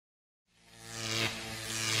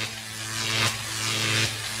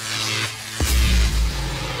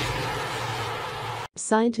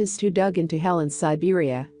scientists who dug into hell in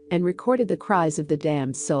Siberia and recorded the cries of the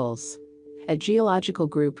damned souls. A geological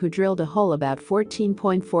group who drilled a hole about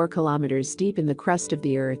 14.4 kilometers deep in the crust of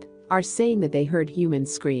the earth are saying that they heard human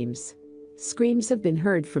screams. Screams have been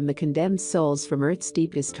heard from the condemned souls from Earth's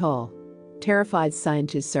deepest hole. Terrified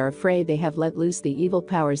scientists are afraid they have let loose the evil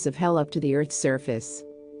powers of hell up to the Earth's surface,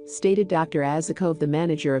 stated Dr. Azakov, the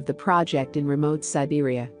manager of the project in remote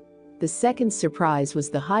Siberia. The second surprise was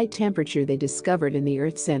the high temperature they discovered in the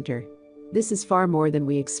Earth's center. This is far more than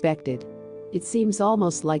we expected. It seems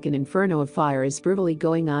almost like an inferno of fire is brutally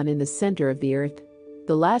going on in the center of the Earth.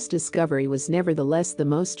 The last discovery was nevertheless the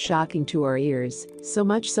most shocking to our ears, so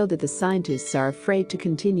much so that the scientists are afraid to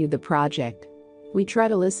continue the project. We try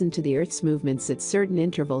to listen to the Earth's movements at certain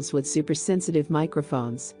intervals with supersensitive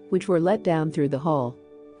microphones, which were let down through the hole.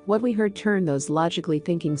 What we heard turned those logically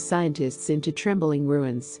thinking scientists into trembling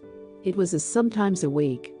ruins. It was a sometimes a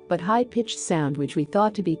weak, but high-pitched sound which we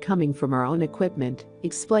thought to be coming from our own equipment,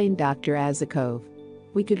 explained Dr. Azakov.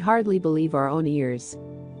 We could hardly believe our own ears.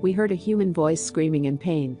 We heard a human voice screaming in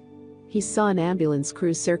pain. He saw an ambulance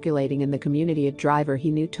crew circulating in the community. A driver he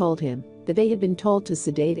knew told him that they had been told to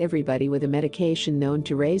sedate everybody with a medication known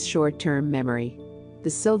to raise short-term memory. The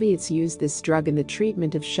Soviets used this drug in the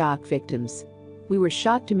treatment of shock victims. We were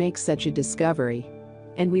shocked to make such a discovery.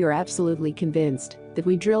 And we are absolutely convinced that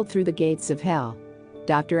we drilled through the gates of hell.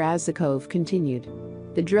 Dr. Azakov continued.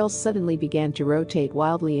 The drill suddenly began to rotate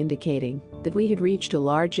wildly, indicating that we had reached a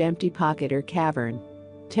large empty pocket or cavern.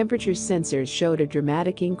 Temperature sensors showed a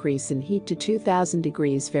dramatic increase in heat to 2000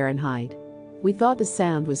 degrees Fahrenheit. We thought the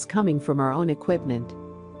sound was coming from our own equipment.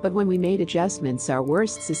 But when we made adjustments, our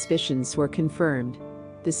worst suspicions were confirmed.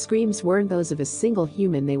 The screams weren't those of a single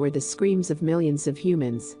human, they were the screams of millions of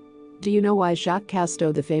humans. Do you know why Jacques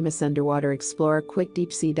Cousteau, the famous underwater explorer, quit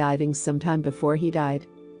deep-sea diving sometime before he died?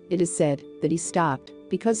 It is said that he stopped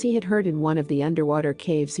because he had heard in one of the underwater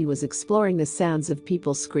caves he was exploring the sounds of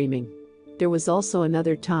people screaming. There was also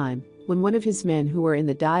another time when one of his men who were in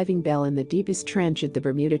the diving bell in the deepest trench at the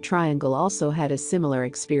Bermuda Triangle also had a similar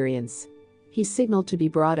experience. He signaled to be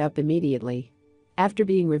brought up immediately. After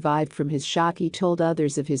being revived from his shock, he told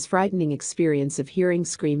others of his frightening experience of hearing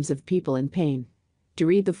screams of people in pain. To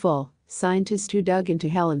read the full, scientists who dug into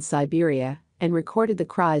hell in Siberia and recorded the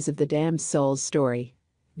cries of the damned souls story,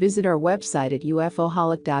 visit our website at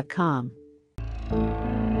ufoholic.com.